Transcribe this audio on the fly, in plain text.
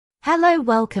Hello,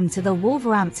 welcome to the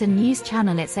Wolverhampton News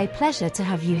channel. It's a pleasure to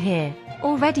have you here.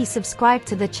 Already subscribe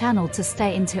to the channel to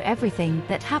stay into everything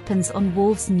that happens on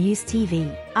Wolves News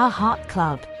TV, our heart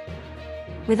club.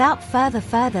 Without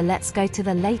further, let's go to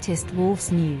the latest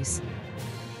Wolves news.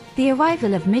 The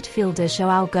arrival of midfielder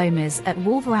João Gomes at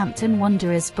Wolverhampton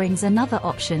Wanderers brings another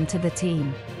option to the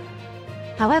team.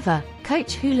 However,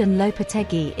 coach Julen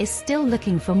Lopetegui is still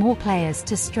looking for more players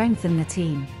to strengthen the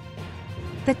team.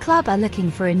 The club are looking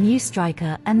for a new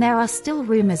striker, and there are still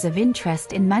rumours of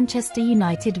interest in Manchester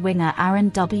United winger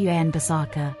Aaron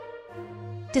Wan-Bissaka.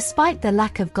 Despite the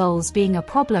lack of goals being a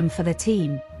problem for the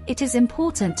team, it is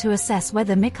important to assess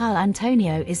whether Michail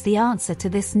Antonio is the answer to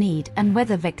this need and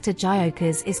whether Viktor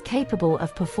Gyökeres is capable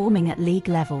of performing at league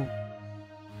level.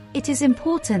 It is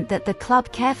important that the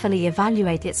club carefully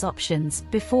evaluate its options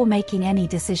before making any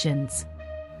decisions.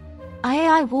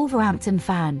 Wolverhampton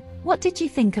fan, what did you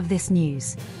think of this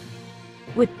news?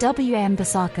 Would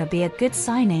Wan-Bissaka be a good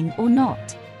signing or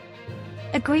not?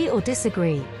 Agree or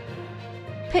disagree?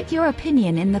 Put your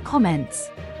opinion in the comments.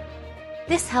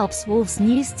 This helps Wolves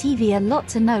News TV a lot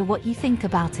to know what you think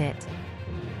about it.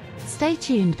 Stay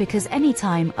tuned because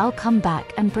anytime I'll come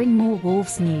back and bring more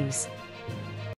Wolves news.